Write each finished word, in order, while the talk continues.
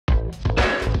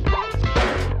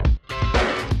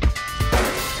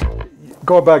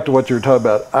going back to what you were talking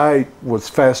about, I was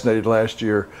fascinated last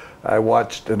year. I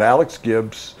watched an Alex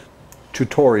Gibbs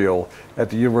tutorial at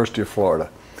the University of Florida,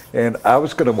 and I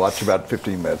was going to watch about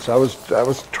 15 minutes. I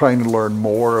was trying to learn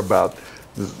more about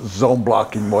the zone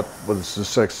blocking, what was the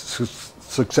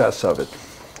success of it.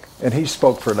 And he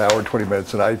spoke for an hour and 20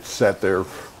 minutes, and I sat there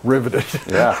riveted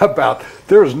about,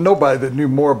 there was nobody that knew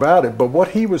more about it, but what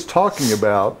he was talking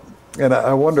about, and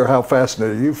I wonder how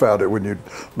fascinating you found it when you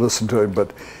listened to him,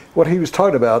 but what he was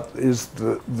talking about is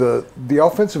the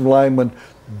offensive linemen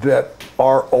that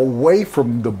are away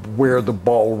from where the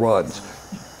ball runs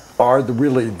are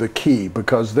really the key,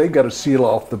 because they got to seal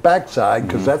off the backside,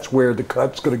 because that's where the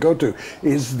cut's going to go to.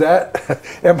 Is that,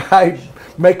 am I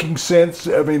making sense?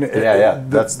 I mean,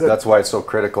 that's why it's so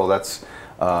critical. That's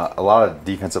a lot of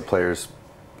defensive players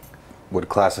would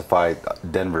classify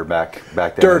Denver back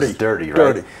then as dirty, right?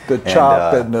 Dirty. The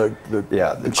chop and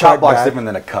the chop block's different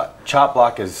than a cut. Chop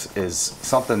block is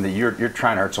something that you're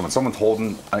trying to hurt someone. Someone's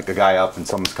holding a guy up and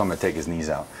someone's coming to take his knees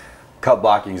out. Cut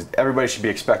blocking is, everybody should be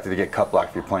expected to get cut blocked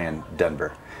if you're playing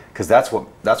Denver, because that's what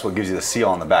gives you the seal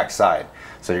on the backside.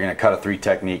 So you're going to cut a 3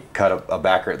 technique, cut a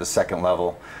backer at the second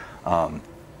level.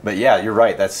 But yeah, you're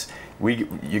right.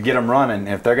 You get them running, and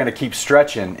if they're going to keep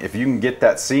stretching, if you can get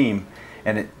that seam,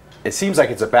 and it seems like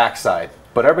it's a backside,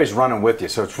 but everybody's running with you,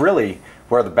 so it's really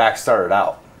where the back started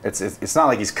out. It's not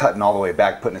like he's cutting all the way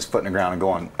back, putting his foot in the ground and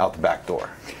going out the back door.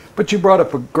 But you brought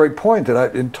up a great point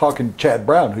that in talking to Chad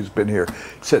Brown, who's been here,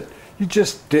 said you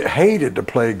just hated to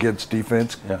play against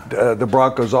defense, the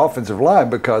Broncos' offensive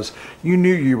line, because you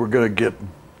knew you were going to get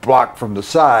blocked from the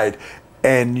side,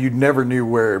 and you never knew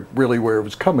where it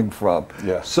was coming from.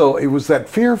 Yeah. So it was that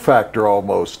fear factor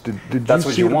almost. That's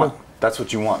what you want. That's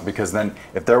what you want, because then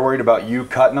if they're worried about you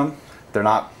cutting them, they're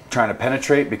not trying to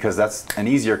penetrate, because that's an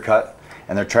easier cut,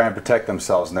 and they're trying to protect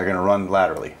themselves, and they're going to run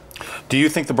laterally. Do you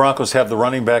think the Broncos have the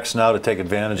running backs now to take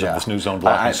advantage of this new zone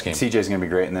blocking scheme? CJ's going to be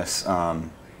great in this.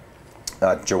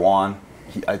 Jawan,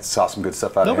 I saw some good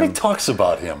stuff out of him. Nobody talks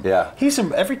about him. Yeah.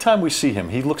 Every time we see him,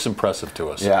 he looks impressive to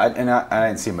us. Yeah, and I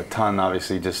didn't see him a ton,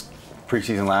 obviously, just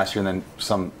preseason last year, and then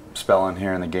some spell in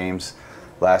here in the games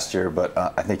last year. But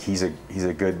I think he's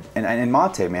a good, and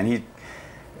Monte, man,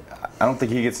 I don't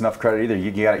think he gets enough credit either. He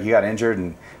got injured,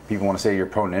 and people want to say you're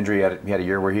prone to injury. He had a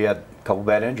year where he had a couple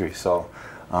bad injuries, so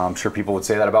I'm sure people would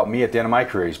say that about me at the end of my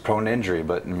career. He's prone to injury,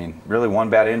 but I mean, really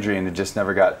one bad injury, and it just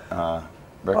never got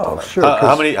rectified. Oh, sure.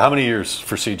 How many years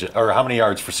for CJ, or how many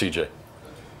yards for CJ?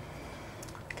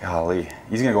 Golly,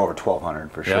 he's gonna go over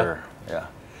 1,200 for sure. Yeah.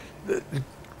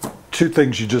 Two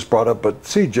things you just brought up, but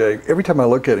CJ, every time I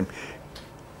look at him,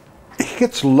 he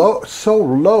gets so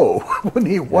low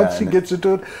when once he gets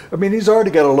into it. I mean, he's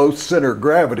already got a low center of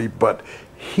gravity, but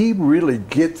he really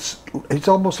he's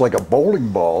almost like a bowling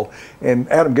ball. And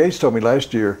Adam Gase told me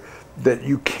last year that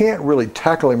you can't really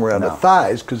tackle him around the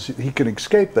thighs, because he can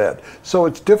escape that. So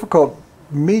it's difficult,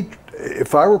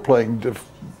 if I were playing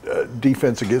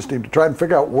defense against him, to try and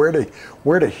figure out where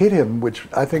to hit him, which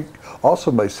I think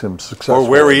also makes him successful. Or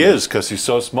where he is, because he's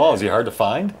so small. Is he hard to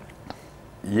find?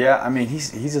 Yeah, I mean,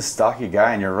 he's a stocky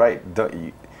guy, and you're right.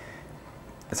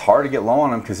 It's hard to get low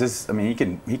on him, because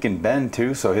he can bend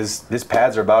too. So his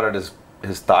pads are about at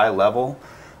his thigh level.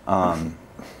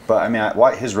 But I mean,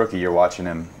 his rookie year, watching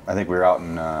him, I think we were out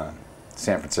in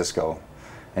San Francisco,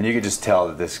 and you could just tell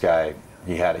that this guy,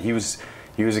 he was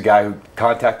a guy who,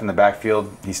 contact in the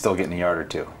backfield, he's still getting a yard or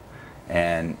two,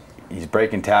 and he's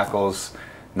breaking tackles.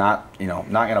 Not going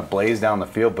to blaze down the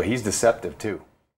field, but he's deceptive too.